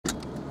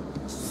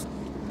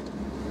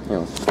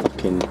Oh,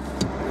 fucking...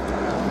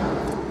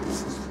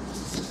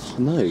 Oh,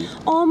 no.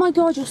 Oh my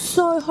god, you're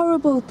so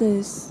horrible at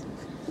this.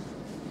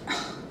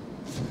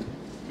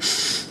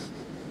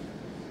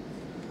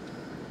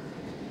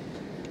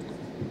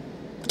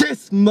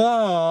 This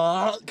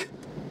mark!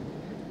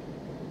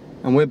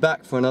 And we're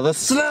back for another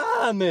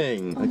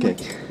slamming! Okay.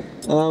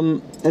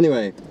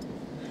 Anyway.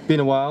 Been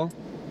a while.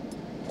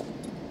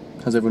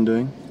 How's everyone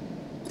doing?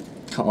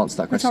 Can't answer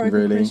that question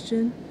really.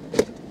 Question.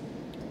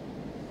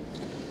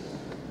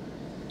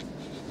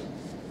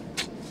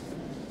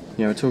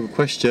 Yeah, we'll talk a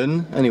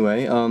question.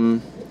 Anyway,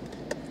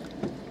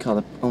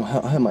 God, I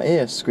heard my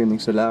ear screaming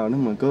so loud. Oh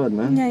my god,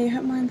 man. Yeah, you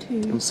hurt mine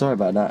too. I'm sorry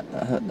about that.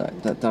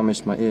 That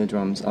damaged my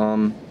eardrums.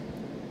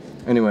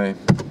 Anyway.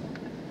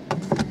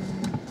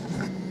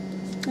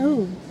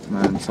 Oh.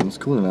 Man, someone's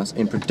calling us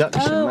in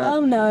production, man.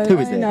 Oh no. Who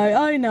is it?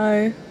 Oh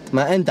no.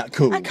 Man, end that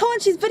call. I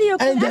can't, she's video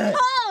calling me. End I it.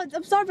 can't!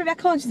 I'm sorry, baby, I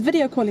can't, she's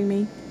video calling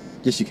me.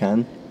 Yes, you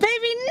can.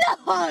 Baby,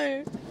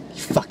 no!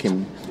 You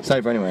fucking... It's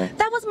over anyway.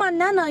 That was my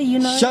nana, you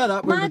know. Shut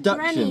up, we're in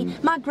production.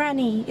 My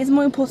granny is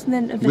more important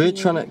than a video. We're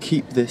trying to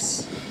keep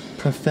this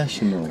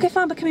professional. Okay,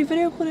 fine, but can we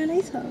video call her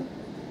later?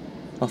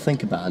 I'll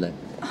think about it.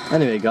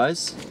 Anyway,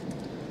 guys.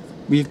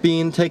 We've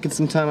been taking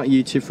some time out of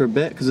YouTube for a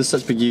bit, because we're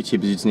such big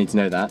YouTubers, you just need to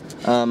know that.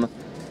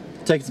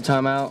 Taking some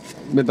time out.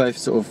 We're both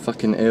sort of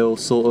fucking ill,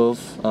 sort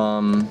of.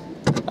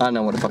 I don't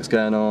know what the fuck's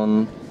going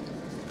on.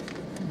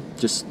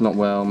 Just not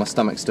well. My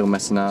stomach's still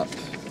messing up.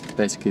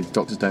 Basically, the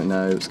doctors don't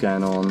know what's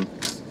going on.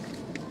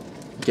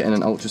 Getting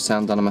an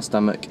ultrasound done on my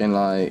stomach in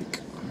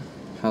like,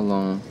 how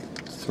long?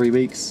 3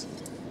 weeks?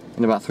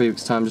 In about 3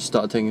 weeks' time, just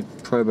started taking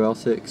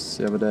probiotics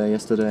the other day,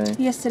 yesterday.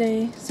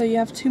 Yesterday, so you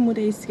have 2 more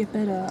days to get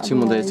better. 2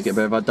 more days to get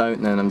better. If I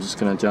don't, then I'm just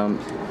gonna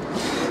jump.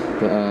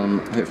 But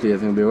hopefully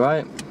everything will be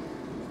alright.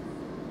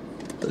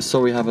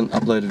 Sorry I haven't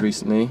uploaded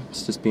recently.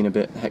 It's just been a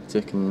bit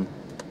hectic and,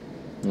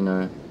 you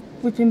know.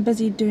 We've been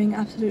busy doing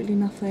absolutely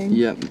nothing.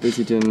 Yeah,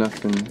 busy doing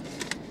nothing.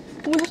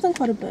 We have done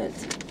quite a bit.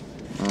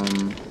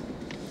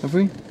 Have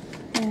we?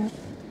 Yeah.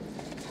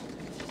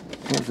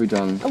 What have we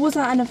done? It was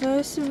our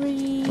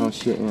anniversary. Oh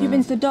shit, yeah. You've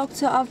been to the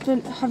doctor. I've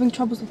been having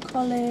troubles with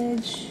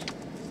college.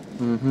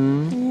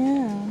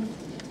 Yeah.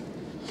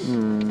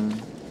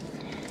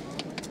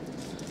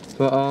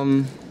 But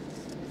oh,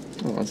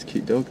 that's a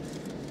cute dog.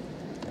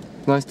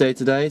 Nice day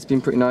today. It's been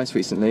pretty nice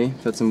recently.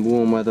 We've had some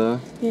warm weather.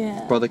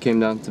 Yeah. Brother came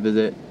down to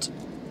visit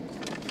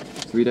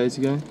 3 days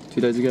ago?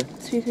 2 days ago?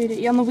 2, 3 days.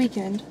 Yeah, on the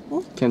weekend.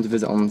 Oh. Came to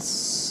visit on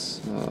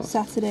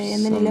Saturday,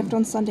 and then he left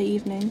on Sunday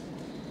evening.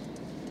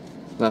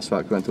 That's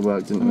right, we went to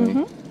work, didn't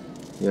we?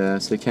 Yeah,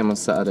 so he came on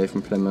Saturday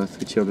from Plymouth.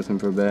 We chilled with him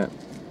for a bit.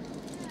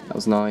 That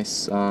was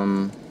nice.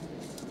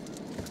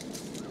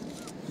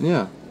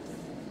 Yeah.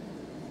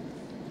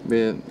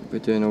 We're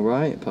doing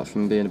alright, apart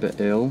from being a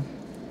bit ill.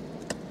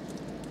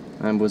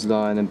 And was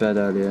lying in bed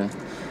earlier,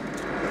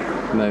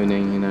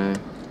 moaning, you know.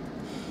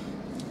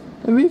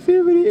 And we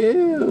feel really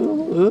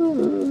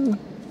ill.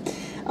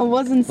 I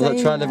wasn't saying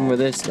I tried living with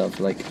this love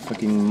for like a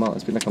fucking month.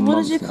 It's been like a month now.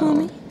 What did you call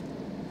me?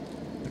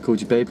 I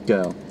called you baby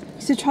girl.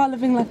 You said try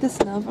living like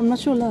this, love. I'm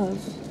not your love.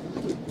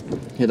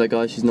 Yeah, that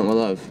guy, she's not my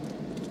love.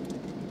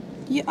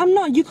 I'm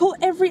not. You call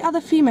every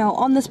other female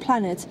on this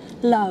planet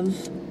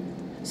love.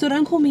 So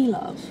don't call me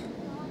love.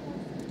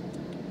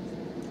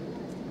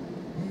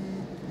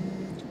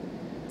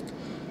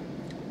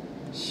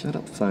 Shut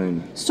up,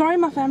 phone. Sorry,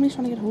 my family's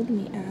trying to get hold of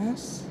me,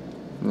 ass.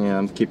 Yeah,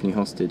 I'm keeping you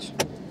hostage.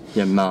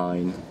 You're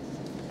mine.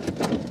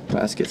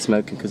 Right, let's get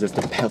smoking because that's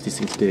the healthiest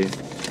thing to do.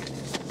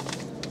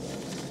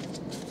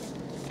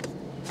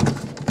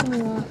 Look at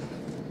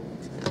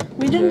that.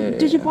 We didn't. Yeah.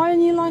 Did you buy a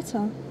new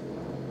lighter?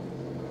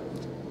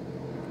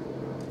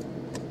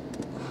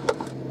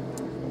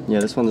 Yeah,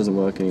 this one doesn't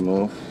work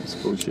anymore. It's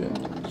bullshit.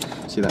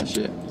 See that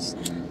shit?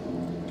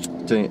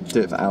 Do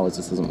it for hours,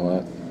 this doesn't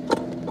work.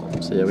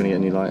 So yeah, we're gonna get a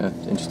new lighter.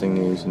 Interesting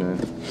news, you know.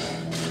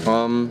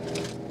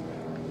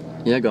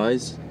 Yeah,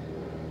 guys.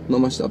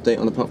 Not much to update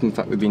on apart from the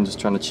fact we've been just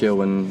trying to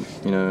chill and,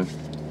 you know,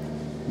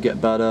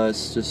 get better.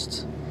 It's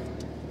just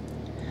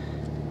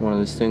one of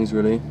those things,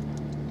 really.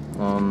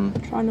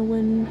 Trying to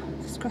win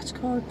the scratch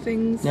card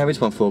things. Yeah, we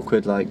just won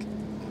 £4 like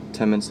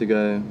 10 minutes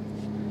ago.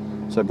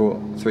 So I brought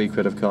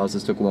 £3 of cards.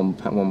 This took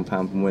 £1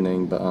 from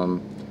winning, but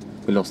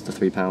we lost the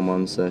 £3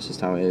 one, so it's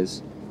just how it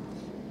is.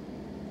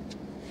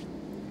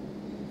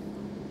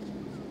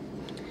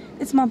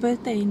 It's my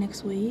birthday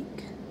next week.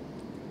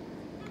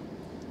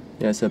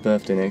 Yeah, it's her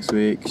birthday next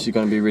week. She's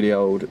gonna be really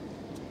old.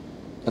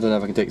 I don't know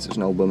if I can take such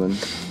an old woman.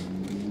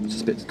 It's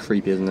just a bit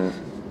creepy, isn't it?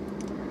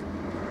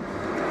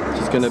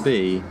 She's gonna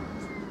be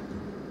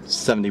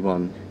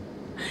 71.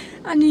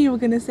 I knew you were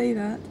gonna say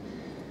that.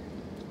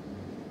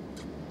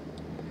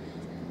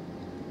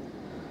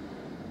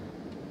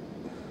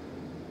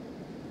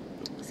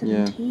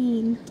 Yeah.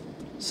 17.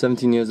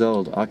 17 years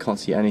old. I can't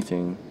see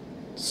anything.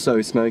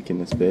 So smoking,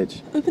 this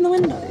bitch. Open the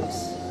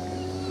windows.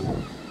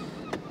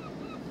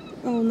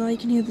 Oh, now you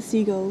can hear the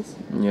seagulls.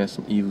 Yeah,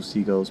 some evil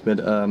seagulls. But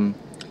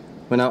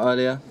went out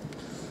earlier.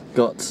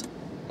 Got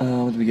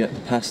what did we get?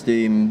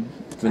 Pasty,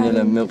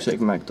 vanilla milkshake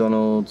from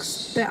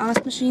McDonald's. The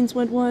ice machines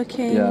weren't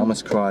working. Yeah, I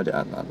almost cried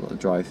at the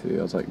drive-through.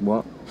 I was like,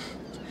 what? You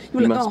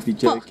were You like, must oh, be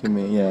fuck. joking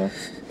me. Yeah,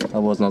 I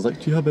was, and I was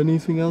like, do you have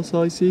anything else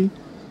icy?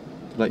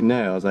 Like,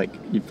 no. I was like,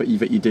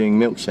 you're doing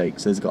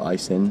milkshakes. There's got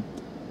ice in.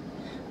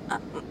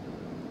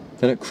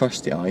 They don't crush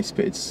the ice,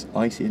 but it's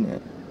icy, isn't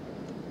it?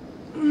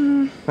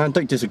 Man,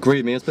 don't disagree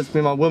with me. You're supposed to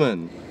be my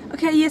woman.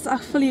 Okay, yes, I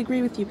fully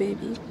agree with you,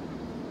 baby.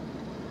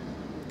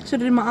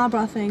 Should have done my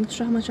eyebrow thing to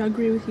show how much I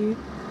agree with you.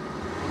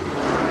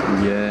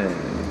 Yeah.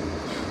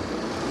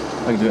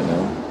 I can do it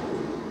now.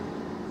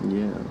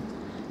 Yeah.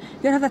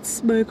 You don't have that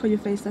smoke on your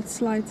face, that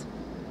slight.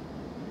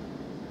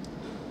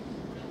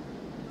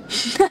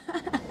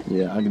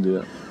 Yeah, I can do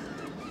it.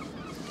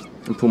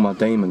 And pull my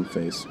Damon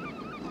face.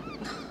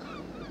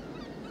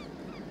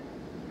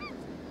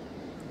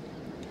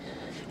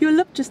 Your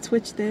lip just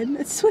twitched then.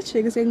 It's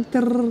switching, it's going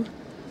drrrr.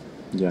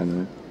 Yeah, I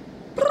know.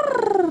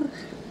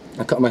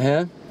 I cut my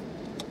hair.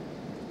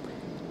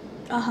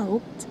 I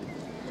helped.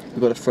 I've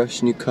got a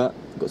fresh new cut.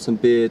 Got some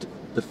beard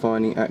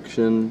defining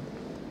action.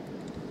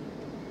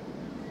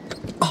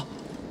 Oh,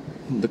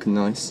 looking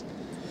nice.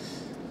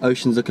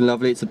 Ocean's looking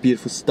lovely. It's a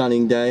beautiful,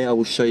 stunning day. I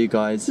will show you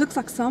guys. Looks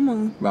like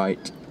summer.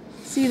 Right.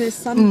 See, there's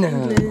sun in No.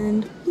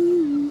 England.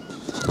 Ooh.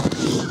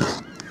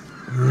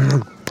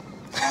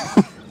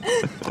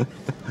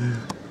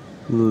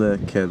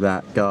 Look at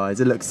that, guys.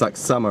 It looks like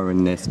summer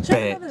in this Show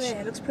it over bitch.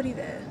 there, it looks pretty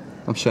there.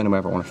 I'm showing them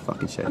wherever I want to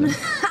fucking show them.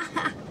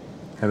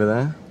 Over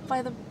there?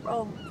 By the,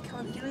 oh, you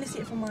can only see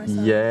it from my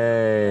side.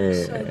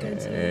 Yay. So good.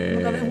 Oh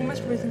my god, everyone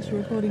must probably think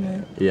you're recording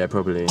it. Yeah,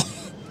 probably. Get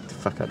the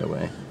fuck out of the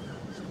way.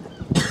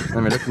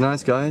 Anyway, looking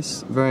nice,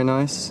 guys. Very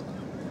nice.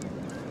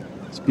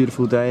 It's a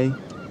beautiful day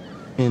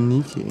in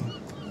Newquay.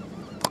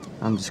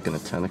 I'm just gonna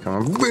turn the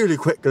camera really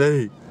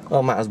quickly.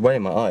 Oh, Matt has way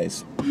in my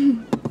eyes.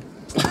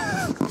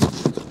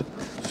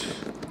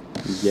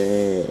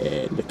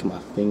 Yeah, look at my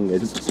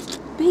fingers.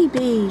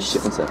 Baby.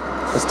 Shit, one sec.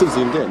 I still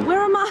zoomed in.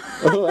 Where am I?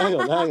 Oh, hang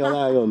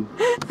on.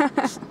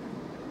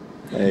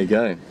 There you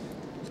go.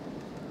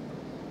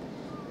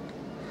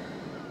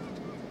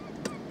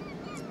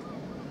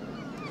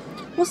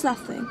 What's that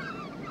thing?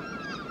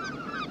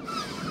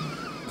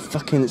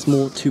 Fucking, it's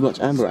more too much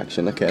Amber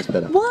action. Okay, that's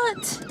better.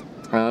 What?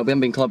 We haven't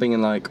been clubbing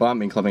in like, well, I haven't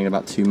been clubbing in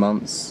about 2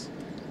 months.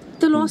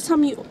 The last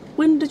time you,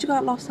 when did you go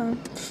out last time?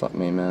 Fuck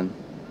me, man.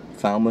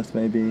 Falmouth,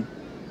 maybe.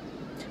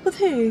 With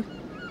who?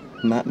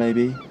 Matt,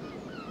 maybe.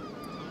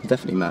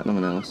 Definitely Matt, no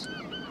one else.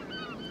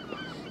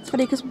 It's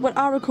funny because what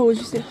I recall is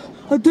you said,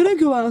 I didn't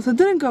go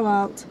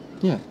out.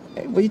 Yeah.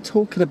 What are you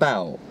talking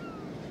about?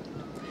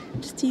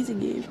 I'm just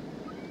teasing you.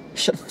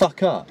 Shut the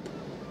fuck up.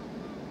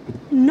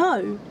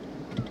 No.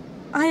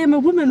 I am a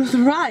woman with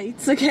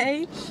rights,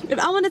 okay? If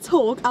I want to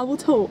talk, I will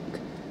talk.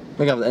 I'm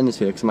gonna have to end this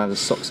video because I'm gonna have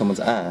to sock someone's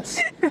ass.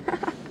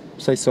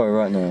 Say sorry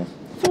right now.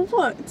 For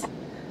what?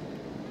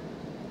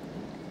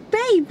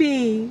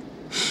 Baby!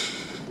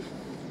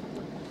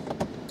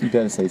 You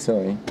better say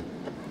sorry.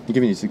 You're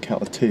giving you to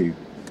count of 2.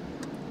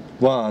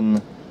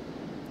 1,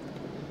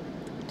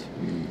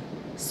 2.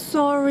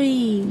 Sorry.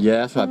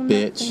 Yeah, that's right, Oh,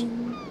 bitch. nothing.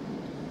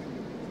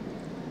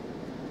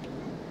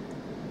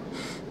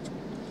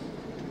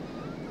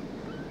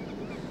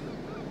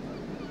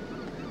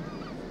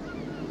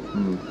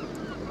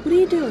 What are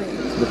you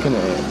doing? Looking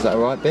at it. Is that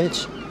alright,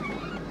 bitch?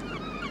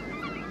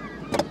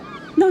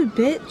 No,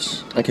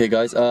 bitch. Okay,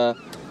 guys, we're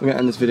gonna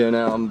end this video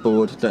now. I'm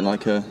bored. Don't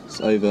like her.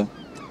 It's over.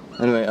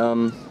 Anyway,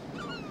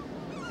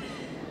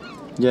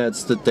 yeah,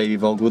 it's the daily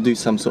vlog. We'll do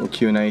some sort of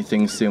Q&A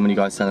thing soon when you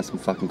guys send us some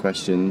fucking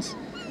questions.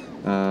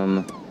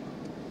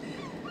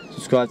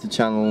 Subscribe to the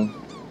channel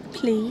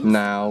Please.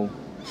 now.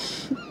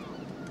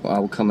 Or I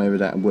will come over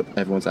there and whip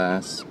everyone's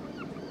ass.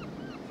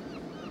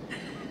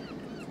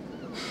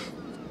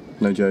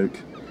 No joke.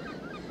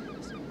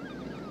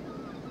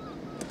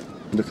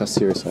 Look how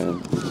serious I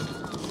am.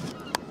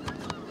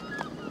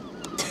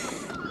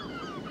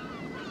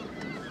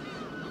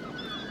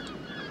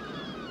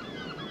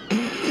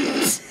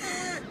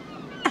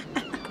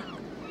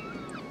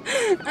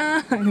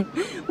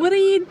 What are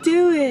you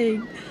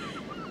doing?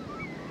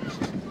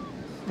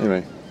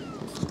 Anyway,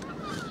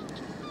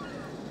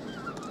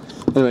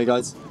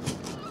 guys,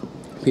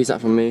 peace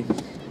out from me.